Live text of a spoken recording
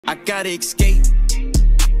I gotta escape.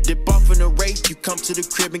 Dip off in a race. You come to the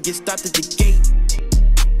crib and get stopped at the gate.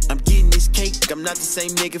 I'm getting this cake. I'm not the same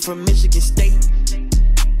nigga from Michigan State.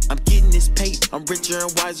 I'm getting this pay. I'm richer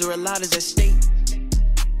and wiser. A lot is at stake.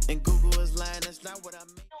 And Google is lying. That's not what I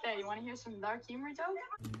mean. Hey, you want to hear some dark humor joke?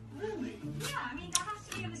 Really? Yeah, I mean, that has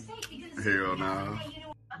to be a mistake because... Hell no.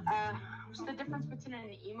 What's the difference between an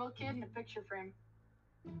emo kid and a picture frame?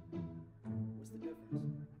 What's the difference?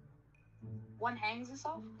 One hangs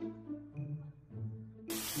itself.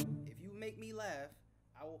 If you make me laugh,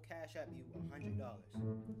 I will cash at you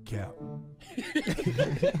 $100. Cap.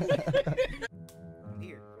 I'm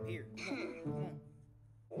here. Come on.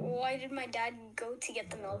 Why did my dad go to get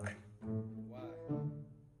the milk? Why?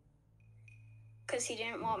 Because he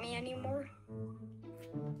didn't want me anymore.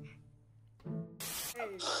 Hey,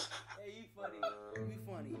 you funny.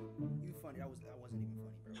 You funny. That wasn't even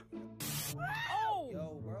funny, bro. Oh!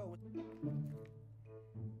 Yo, bro.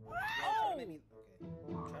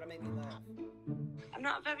 Try to make me laugh. I'm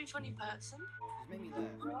not a very funny person. Just make me laugh.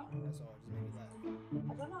 That's all. Just make me laugh.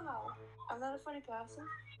 I don't know how. I'm not a funny person.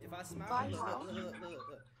 If I smile, Bye, look. Mom. I'm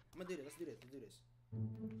gonna do this. Let's do this.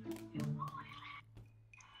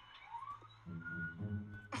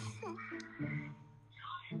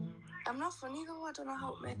 I'm not funny though. I don't know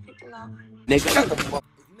how to make people laugh. If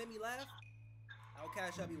you make me laugh, I'll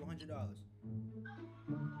cash up you $100.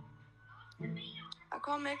 I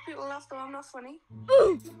can't make people laugh though. I'm not funny. Get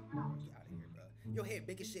out of here, bro. Your hair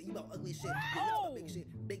big as shit. You about ugly as shit. Your lips about big as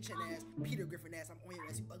shit. Big chin ass. Peter Griffin ass. I'm on your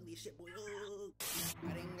ass. You ugly as shit, boy.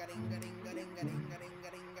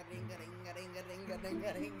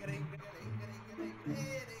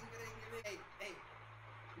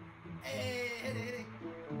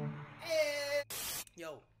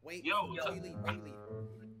 Yo, wait. Yo, before you leave.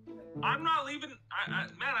 I'm not leaving.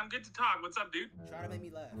 Man, I'm good to talk. What's up, dude? Try to make me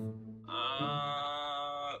laugh.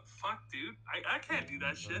 Fuck, dude. I can't do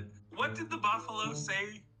that shit. What did the buffalo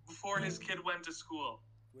say before his kid went to school?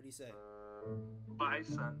 What do you say? Bye,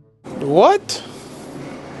 son. What?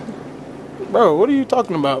 Bro, what are you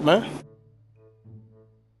talking about, man?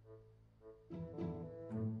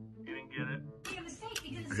 You didn't get it? Be a mistake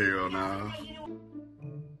because... Hell no.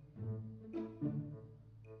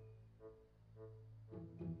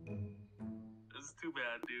 It's too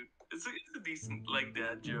bad, dude. It's a decent, like,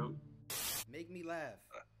 dad joke. Make me laugh.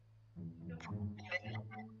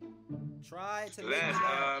 Try to make me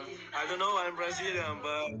laugh. I don't know, I'm Brazilian,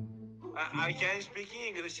 but I can speak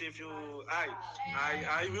English if you...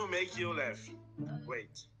 I will make you laugh.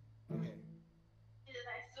 Wait. Okay.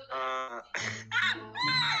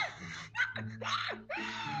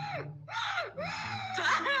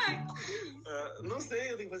 Não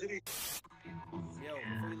sei, eu tenho que fazer isso. Yo,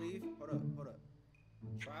 before you leave, hold up.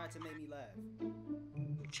 Try to make me laugh.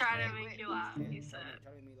 Try to make you laugh. Yeah, You said.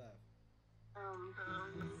 try to make me laugh.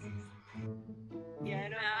 Yeah, I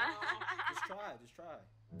don't know. Just try.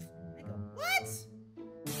 Nigga, what?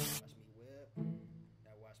 Watch me whip.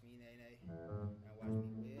 Now watch me nay. Now watch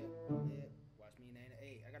me whip. Watch me nay.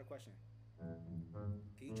 Hey, I got a question.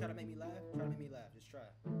 Can you try to make me laugh? Try to make me laugh. Just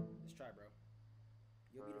try, bro.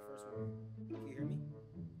 You'll be the first one. Can you hear me?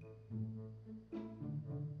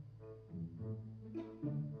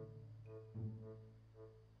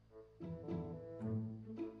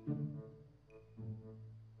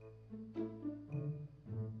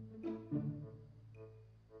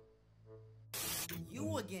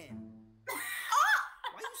 You again.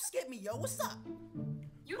 Why you skip me, yo? What's up?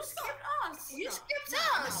 You skipped us. You skipped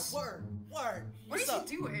us. Word. What What's are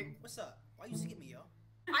up? you doing? What's up? Why you skip me, yo?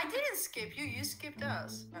 I didn't skip you. You skipped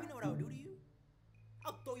us. You know what I'll do to you?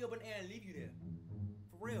 I'll throw you up in the air and leave you there.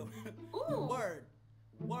 For real. Ooh. Word.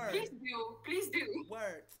 Please do.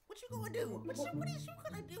 Word. What you gonna do? What is you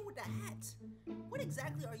gonna do with the hat? What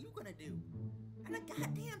exactly are you gonna do? And a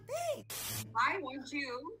goddamn thing. I want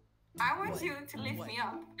you What? you to lift What? me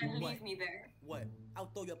up and What? leave me there. What? I'll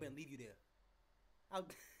throw you up and leave you there. I'll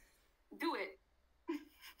Do it.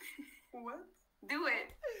 What? Do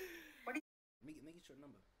it. make it your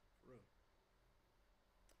number. For real.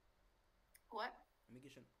 What? Let me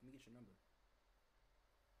get your number.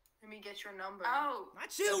 Let me get your number. Oh.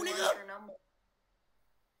 Not you, What's nigga. your number?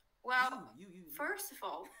 Well, You. first of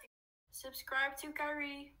all, subscribe to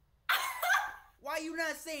Kyrie. Why you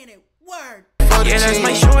not saying it? Word. Yeah, that's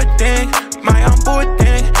my short thing, my on board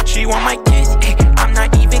thing. She want my